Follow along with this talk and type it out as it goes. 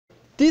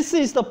this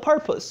is the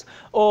purpose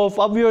of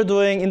what we are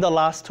doing in the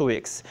last 2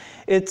 weeks.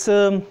 It's,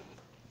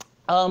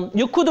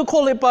 you could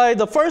call it by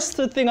the first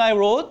thing I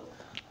wrote,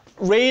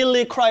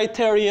 Rayleigh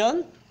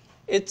criterion.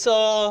 It's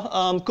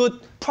a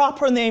good,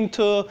 proper name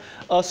to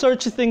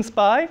search things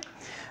by.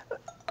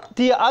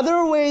 The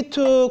other way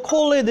to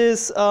call it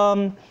is,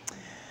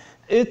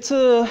 it's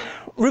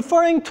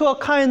referring to a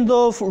kind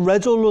of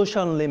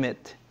resolution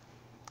limit.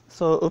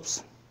 So,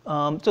 oops.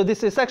 So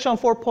this is section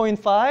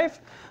 4.5.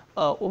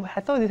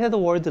 I thought it had the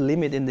word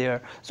limit in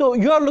there. So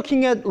you are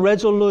looking at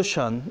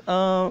resolution.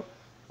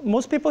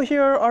 Most people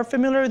here are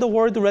familiar with the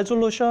word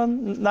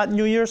resolution, not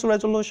New Year's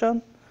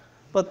resolution,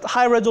 but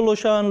high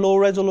resolution, low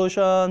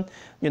resolution,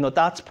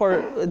 dots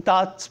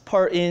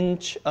per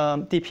inch,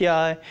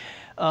 DPI.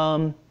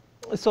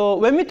 So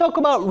when we talk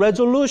about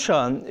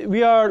resolution,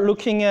 we are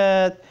looking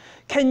at,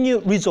 can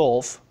you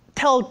resolve,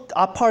 tell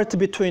apart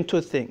between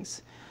two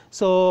things.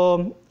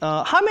 So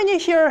how many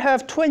here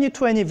have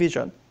 20/20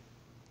 vision?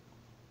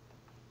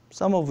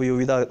 Some of you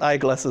without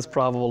eyeglasses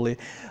probably.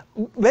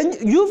 When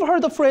you've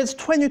heard the phrase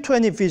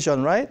 20/20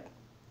 vision, right?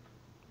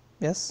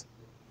 Yes?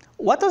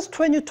 What does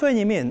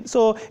 20/20 mean?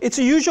 So it's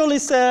usually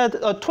said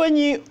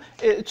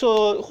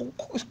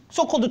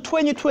so-called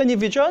 20/20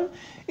 vision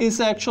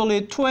is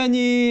actually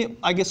 20,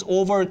 I guess,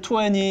 over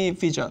 20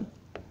 vision.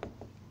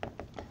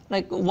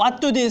 Like,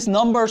 what do these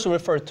numbers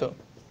refer to?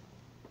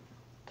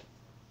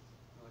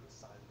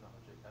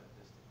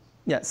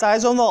 Yeah,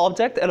 size of the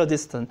object at a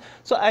distance.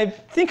 So I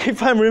think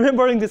if I'm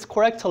remembering this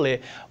correctly,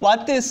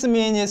 what this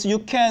means is you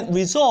can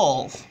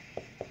resolve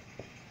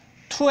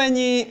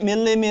 20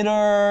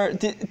 millimeter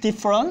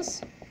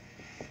difference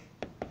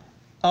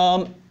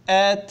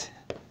at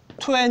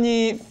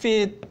 20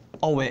 feet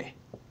away.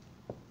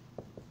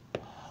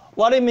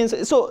 What it means,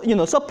 so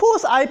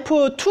suppose I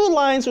put two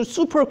lines are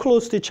super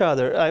close to each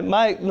other.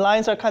 My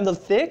lines are kind of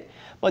thick,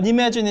 but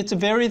imagine it's a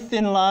very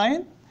thin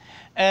line,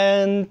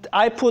 and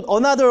I put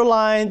another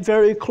line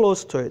very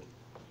close to it.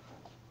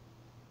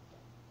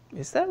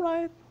 Is that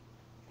right?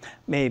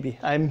 Maybe.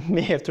 I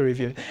may have to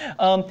review it.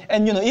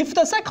 And if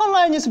the second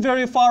line is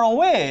very far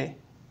away,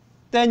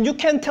 then you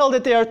can tell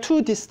that there are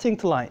two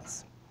distinct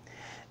lines.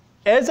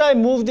 As I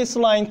move this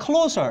line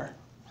closer,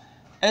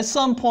 at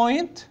some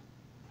point,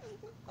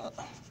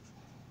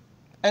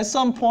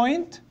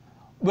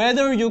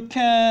 whether you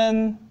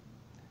can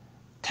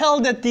tell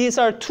that these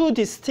are two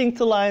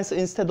distinct lines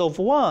instead of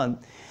one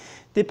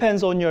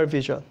depends on your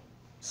vision.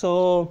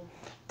 So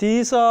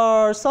these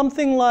are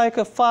something like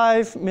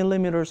 5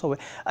 millimeters away.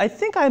 I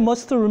think I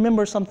must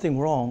remember something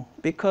wrong,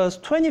 because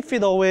 20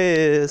 feet away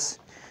is,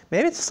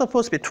 maybe it's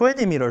supposed to be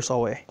 20 meters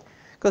away.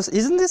 Because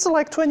isn't this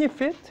like 20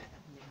 feet?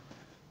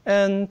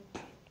 And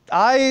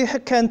I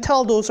can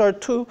tell those are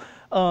two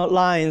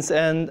lines,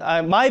 and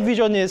my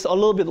vision is a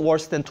little bit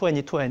worse than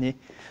 20/20.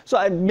 So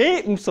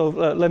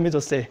let me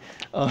just say,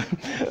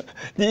 the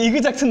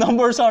exact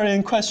numbers are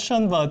in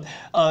question, but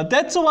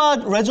that's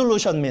what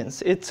resolution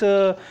means. It's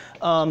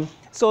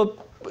so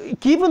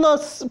given a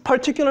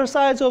particular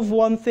size of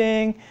one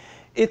thing,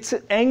 its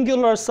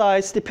angular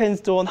size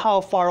depends on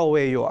how far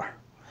away you are.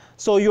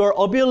 So your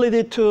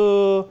ability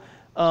to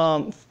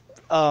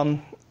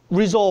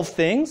resolve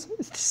things,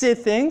 see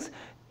things,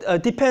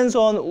 depends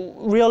on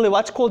really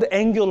what's called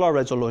angular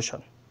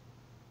resolution.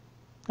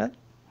 Okay?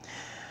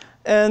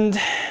 And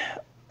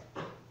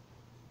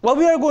what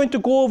we are going to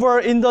go over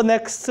in the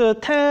next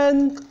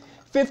 10,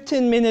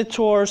 15 minutes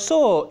or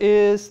so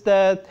is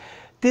that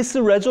this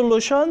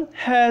resolution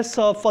has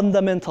a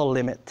fundamental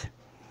limit.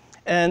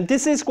 And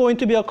this is going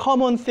to be a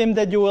common theme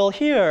that you will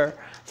hear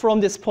from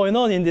this point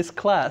on in this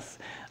class.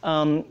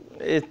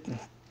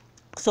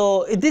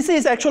 So this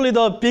is actually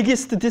the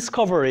biggest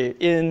discovery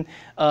in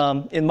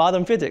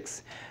modern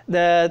physics.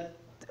 That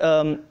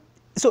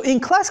so in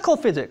classical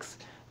physics,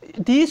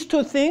 these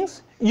two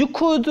things, you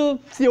could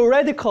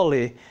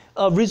theoretically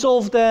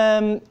resolve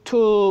them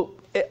to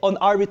an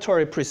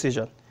arbitrary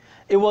precision.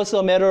 It was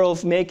a matter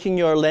of making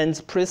your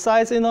lens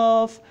precise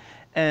enough,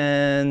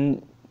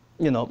 and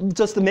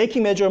just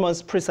making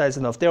measurements precise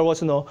enough. There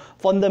was no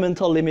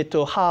fundamental limit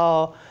to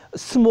how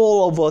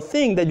small of a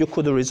thing that you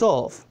could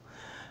resolve.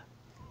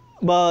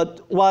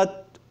 But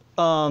what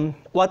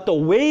the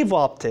wave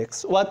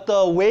optics, what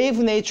the wave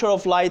nature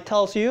of light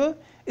tells you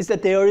is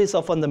that there is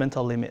a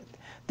fundamental limit.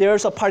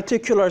 There's a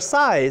particular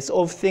size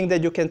of thing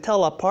that you can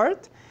tell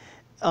apart,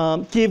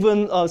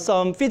 given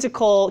some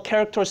physical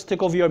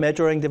characteristic of your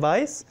measuring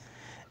device,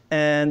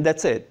 and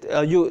that's it.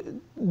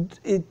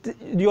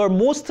 Your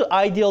most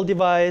ideal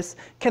device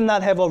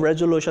cannot have a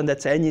resolution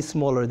that's any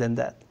smaller than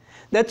that.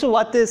 That's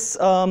what this,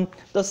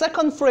 the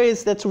second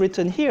phrase that's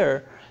written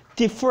here,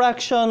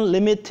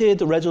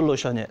 diffraction-limited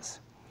resolution is.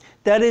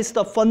 That is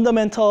the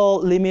fundamental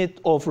limit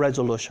of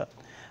resolution.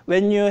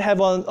 When you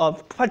have a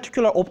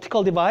particular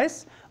optical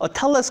device, a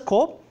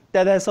telescope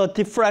that has a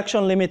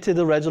diffraction-limited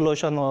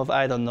resolution of,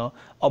 I don't know,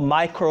 a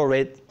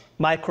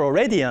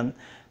microradian,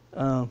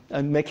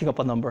 I'm making up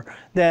a number,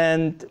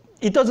 then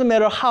it doesn't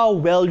matter how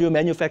well you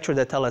manufacture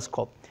the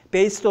telescope.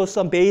 Based on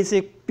some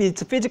basic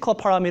physical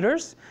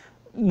parameters,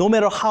 no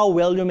matter how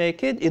well you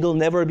make it, it'll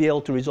never be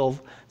able to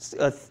resolve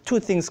two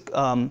things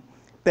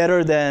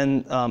better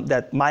than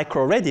that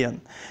micro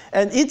radian.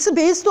 And it's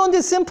based on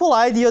the simple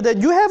idea that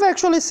you have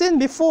actually seen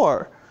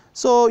before.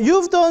 So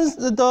you've done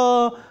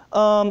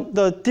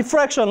the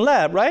diffraction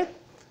lab, right?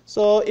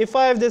 So if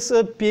I have this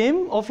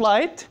beam of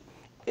light,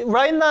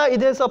 right now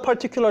it is a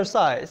particular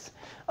size.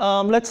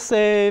 Let's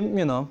say,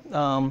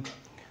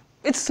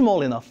 it's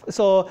small enough.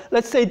 So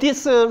let's say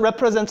this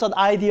represents an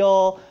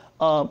ideal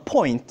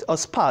point, a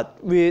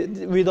spot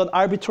with an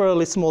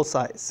arbitrarily small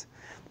size.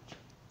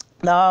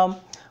 Now,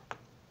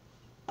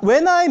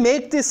 when I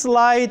make this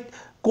light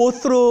go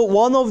through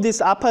one of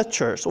these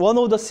apertures, one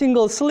of the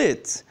single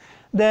slits,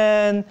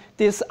 then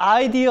this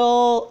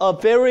ideal,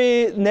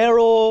 very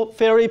narrow,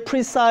 very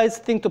precise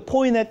thing to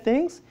point at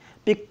things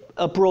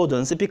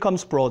broadens. It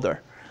becomes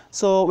broader.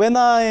 So when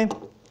I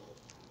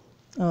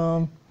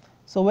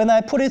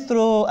put it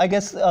through, I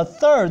guess, a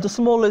third, the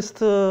smallest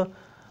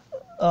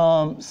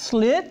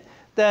slit,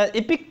 that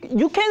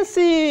you can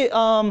see.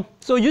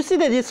 So you see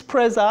that it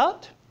spreads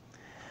out.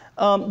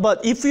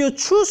 But if you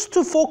choose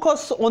to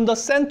focus on the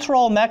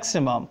central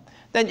maximum,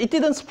 then it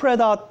didn't spread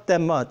out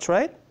that much,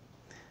 right?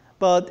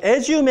 But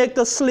as you make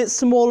the slit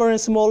smaller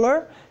and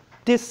smaller,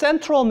 this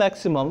central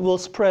maximum will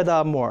spread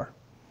out more.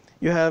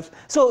 You have,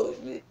 so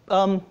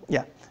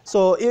yeah.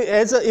 So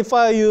if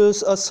I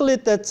use a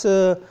slit that's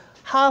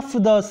half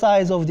the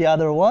size of the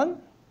other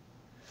one,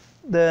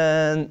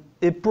 then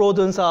it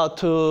broadens out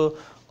to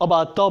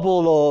about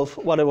double of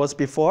what it was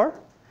before.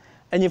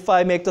 And if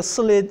I make the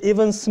slit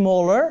even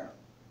smaller,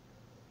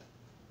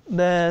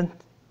 then,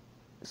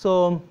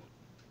 so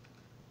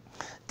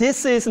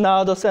this is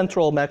now the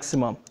central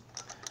maximum.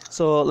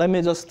 So let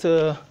me just,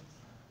 so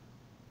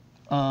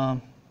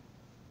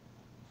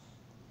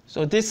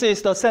this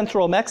is the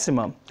central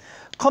maximum.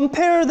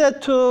 Compare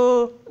that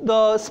to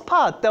the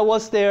spot that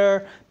was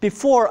there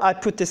before I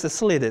put this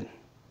slit in.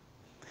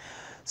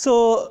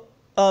 So,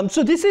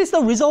 so this is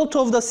the result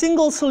of the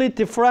single slit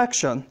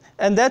diffraction.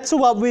 And that's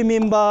what we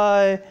mean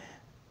by,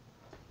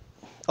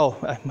 oh,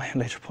 my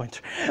laser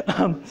pointer.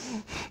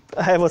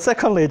 I have a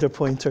second laser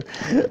pointer.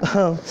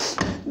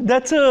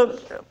 That's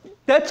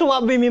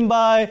what we mean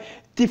by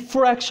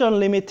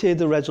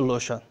diffraction-limited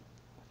resolution.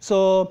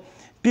 So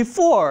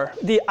before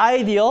the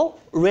ideal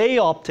ray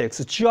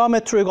optics,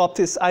 geometric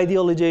optics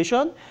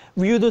idealization,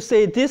 we would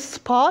say this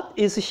spot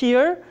is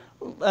here,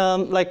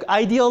 like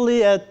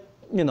ideally at,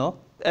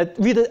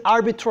 with an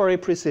arbitrary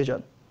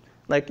precision.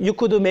 Like you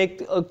could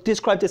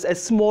describe this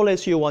as small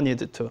as you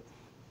wanted it to,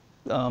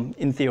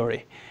 in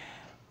theory.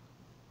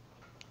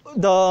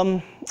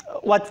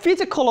 What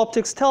physical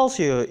optics tells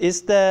you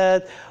is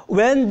that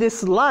when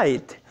this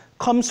light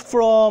comes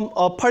from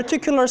a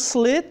particular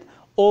slit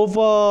of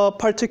a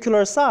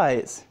particular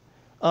size,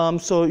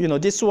 so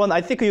this one, I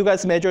think you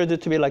guys measured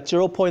it to be like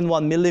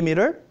 0.1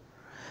 millimeter,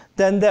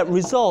 then that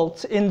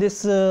results in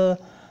this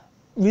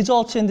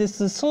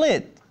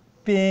slit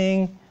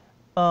being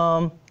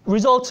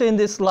results in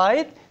this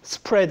light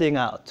spreading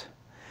out.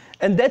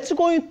 And that's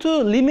going to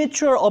limit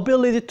your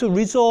ability to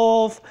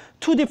resolve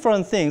two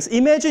different things.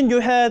 Imagine you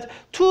had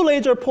two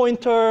laser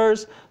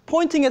pointers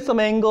pointing at some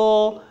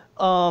angle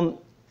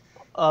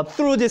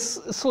through this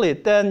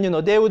slit. Then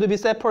they would be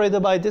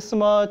separated by this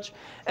much.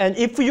 And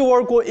if it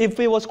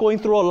was going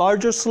through a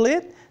larger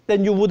slit,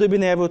 then you would have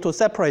been able to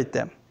separate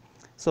them.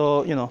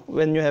 So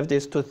when you have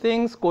these two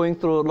things going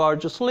through a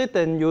larger slit,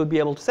 then you will be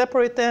able to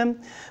separate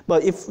them.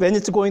 But when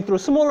it's going through a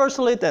smaller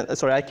slit, then,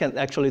 sorry, I can't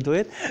actually do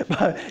it.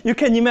 But you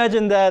can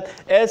imagine that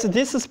as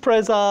this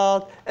spreads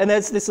out and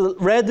as this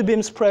red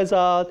beam spreads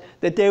out,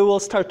 that they will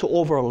start to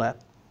overlap,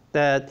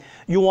 that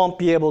you won't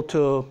be able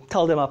to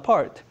tell them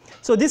apart.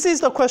 So this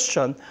is the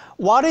question.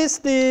 What is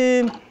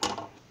the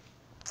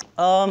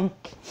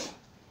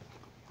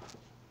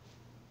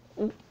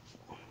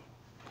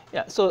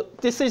yeah, so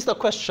this is the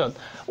question.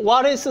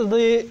 What is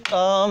the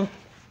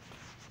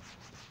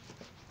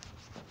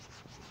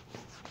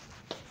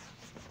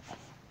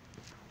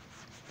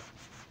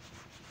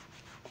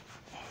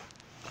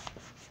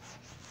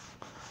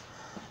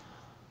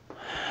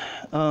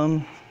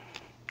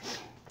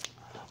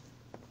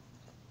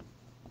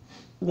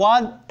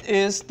what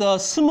is the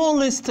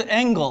smallest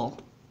angular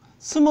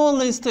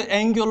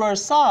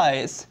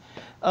size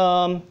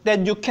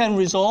that you can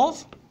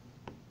resolve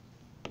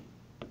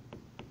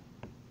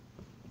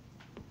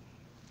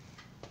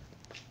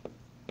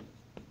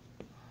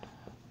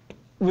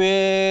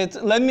with,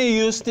 let me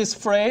use this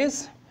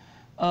phrase,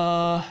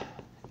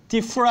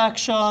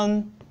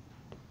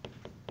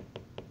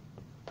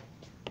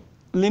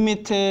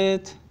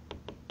 diffraction-limited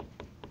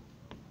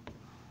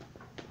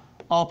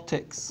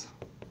optics.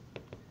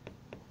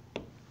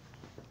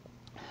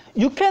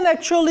 You can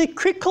actually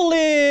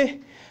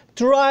quickly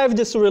derive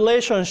this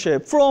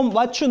relationship from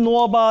what you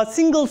know about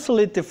single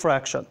slit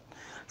diffraction.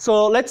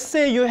 So let's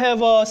say you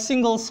have a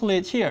single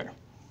slit here.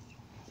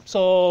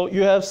 So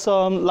you have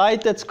some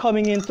light that's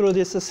coming in through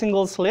this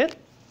single slit.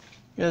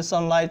 You have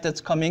some light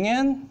that's coming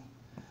in,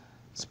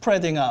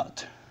 spreading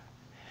out.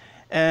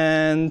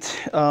 And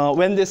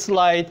when this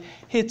light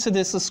hits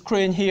this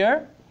screen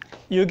here,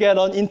 you get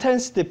an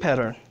intensity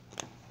pattern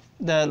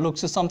that looks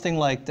something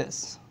like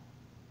this,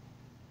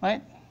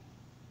 right?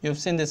 You've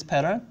seen this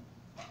pattern.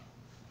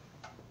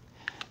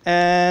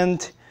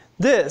 And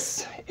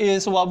this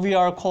is what we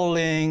are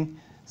calling,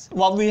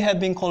 what we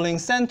have been calling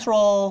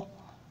central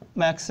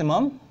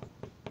maximum.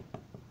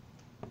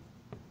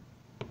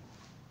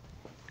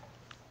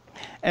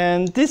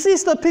 And this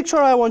is the picture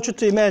I want you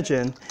to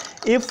imagine.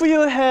 If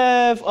you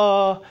have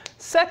a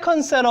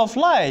second set of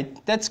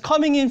light that's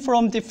coming in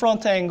from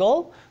different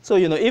angle, so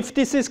if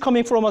this is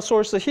coming from a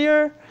source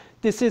here,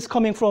 this is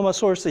coming from a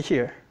source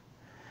here,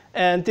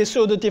 and this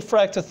would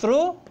diffract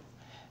through,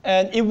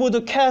 and it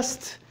would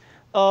cast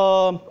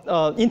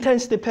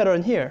intensity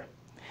pattern here.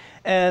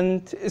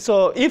 And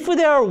so if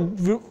they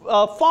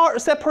are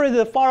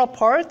separated far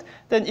apart,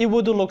 then it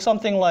would look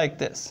something like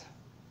this.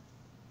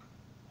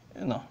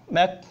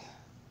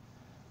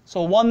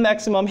 So one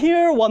maximum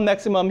here, one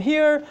maximum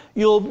here,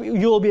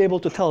 you'll be able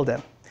to tell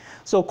them.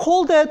 So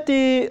call that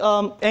the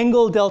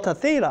angle delta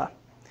theta.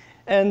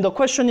 And the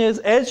question is,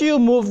 as you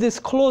move this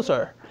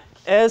closer,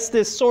 as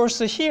this source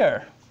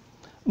here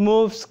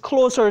moves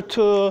closer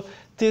to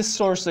this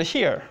source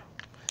here.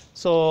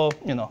 So,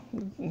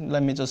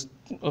 let me just,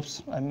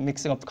 oops, I'm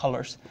mixing up the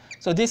colors.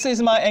 So this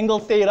is my angle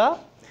theta.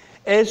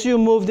 As you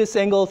move this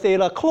angle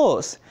theta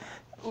close,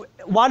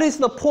 what is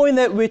the point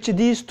at which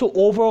these two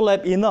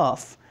overlap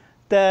enough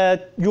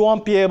that you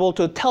won't be able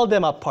to tell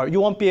them apart?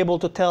 You won't be able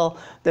to tell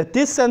that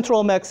this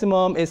central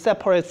maximum is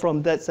separate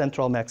from that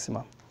central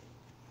maximum.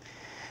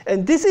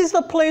 And this is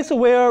the place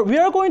where we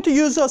are going to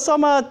use a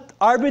somewhat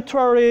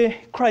arbitrary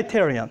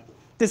criterion.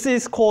 This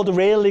is called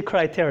Rayleigh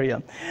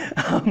criterion.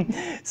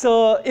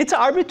 So it's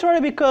arbitrary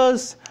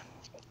because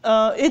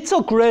it's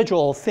a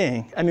gradual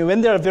thing. I mean,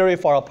 when they're very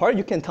far apart,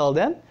 you can tell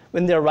them.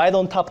 When they're right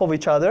on top of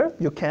each other,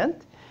 you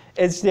can't.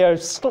 As they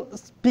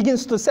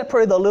begins to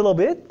separate a little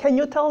bit, can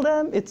you tell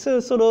them? It's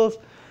a sort of,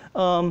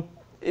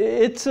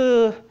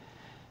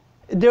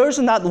 there's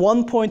not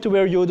one point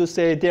where you would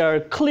say they are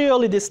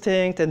clearly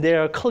distinct and they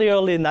are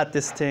clearly not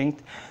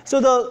distinct.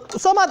 So the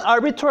somewhat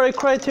arbitrary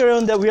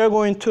criterion that we are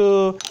going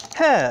to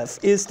have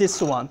is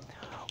this one.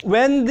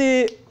 When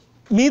the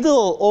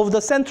middle of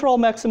the central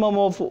maximum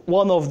of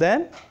one of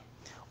them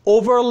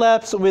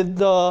overlaps with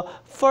the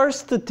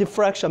first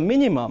diffraction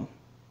minimum,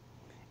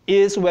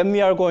 is when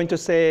we are going to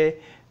say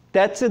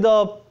that's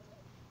the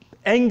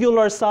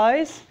angular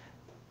size,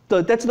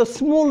 that's the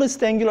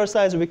smallest angular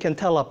size we can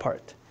tell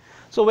apart.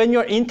 So when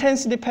your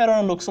intensity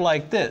pattern looks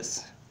like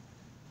this,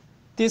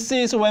 this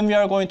is when we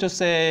are going to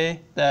say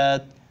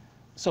that,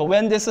 so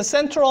when this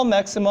central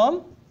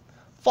maximum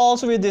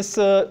falls with this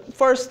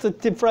first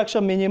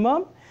diffraction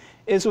minimum,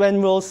 is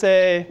when we'll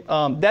say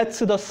that's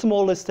the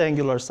smallest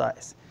angular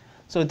size.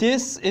 So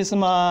this is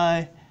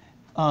my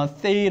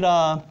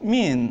theta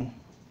mean.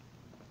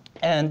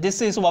 And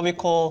this is what we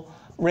call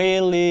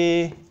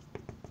Rayleigh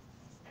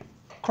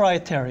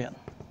criterion.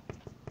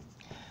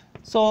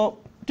 So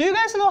do you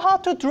guys know how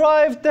to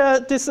derive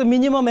this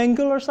minimum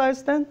angular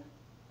size then?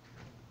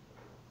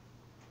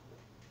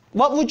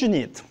 What would you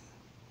need?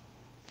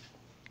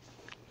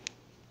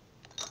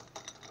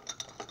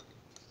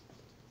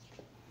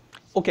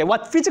 OK,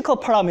 what physical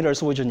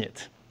parameters would you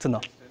need to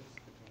know?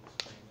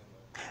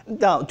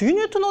 Now, do you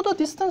need to know the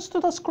distance to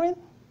the screen?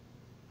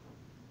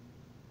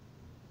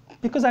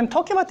 Because I'm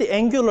talking about the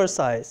angular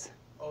size.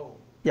 Oh.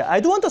 Yeah, I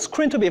don't want the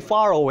screen to be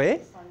far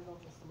away.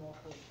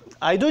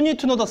 I do need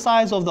to know the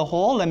size of the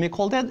hole. Let me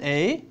call that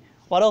A.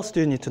 What else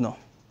do you need to know?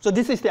 So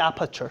this is the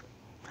aperture.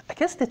 I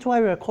guess that's why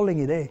we're calling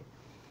it A.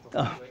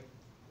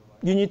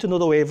 You need to know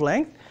the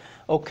wavelength.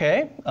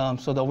 OK,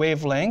 so the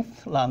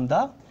wavelength,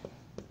 lambda.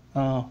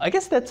 I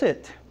guess that's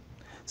it.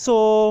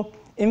 So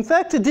in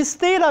fact, this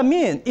theta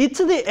mean, it's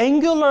the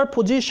angular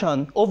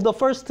position of the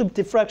first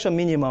diffraction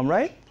minimum,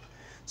 right?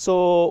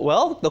 So,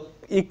 well, the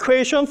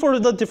equation for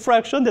the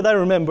diffraction that I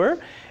remember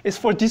is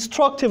for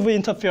destructive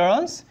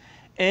interference.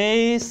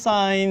 A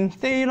sine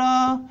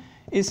theta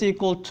is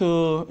equal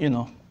to,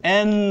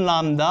 n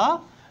lambda.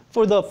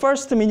 For the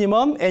first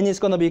minimum, n is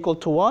going to be equal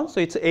to 1.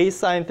 So it's A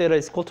sine theta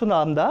is equal to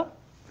lambda.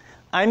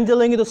 I'm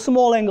dealing with a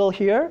small angle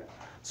here.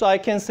 So I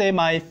can say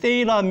my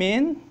theta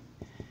mean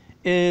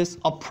is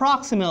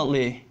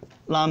approximately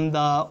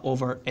lambda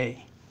over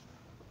A.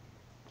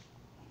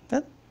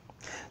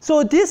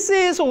 So this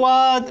is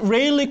what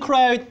Rayleigh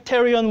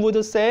criterion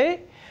would say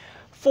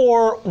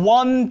for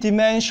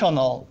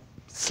one-dimensional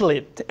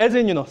slit, as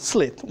in,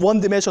 slit,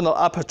 one-dimensional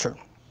aperture.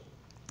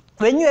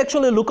 When you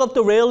actually look up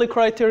the Rayleigh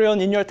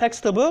criterion in your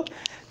textbook,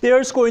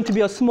 there's going to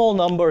be a small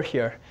number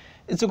here.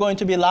 It's going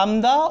to be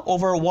lambda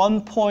over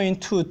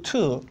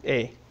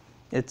 1.22a.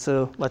 It's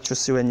what you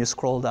see when you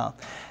scroll down.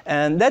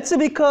 And that's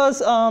because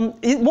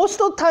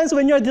most of the times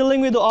when you're dealing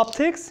with the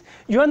optics,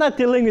 you're not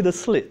dealing with a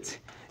slit.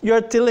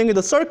 You're dealing with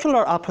a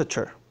circular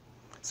aperture.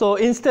 So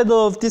instead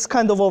of this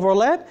kind of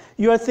overlap,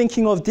 you are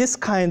thinking of this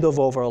kind of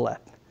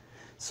overlap.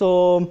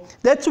 So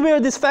that's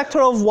where this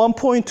factor of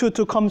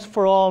 1.22 comes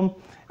from,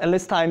 at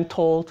least I'm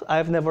told.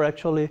 I've never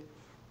actually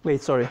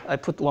Wait, sorry, I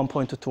put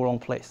 1.22 wrong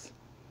place.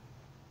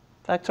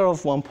 Factor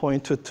of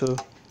 1.22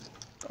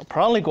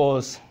 probably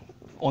goes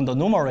on the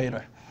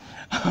numerator.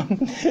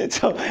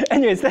 So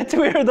anyways, that's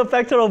where the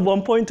factor of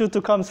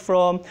 1.22 comes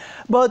from.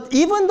 But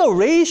even the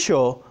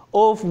ratio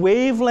of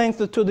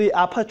wavelength to the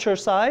aperture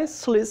size,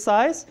 slit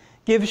size,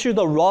 gives you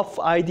the rough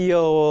idea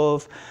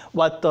of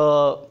what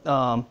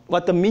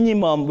the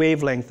minimum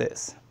wavelength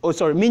is. Oh,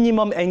 sorry,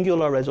 minimum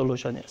angular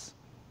resolution is.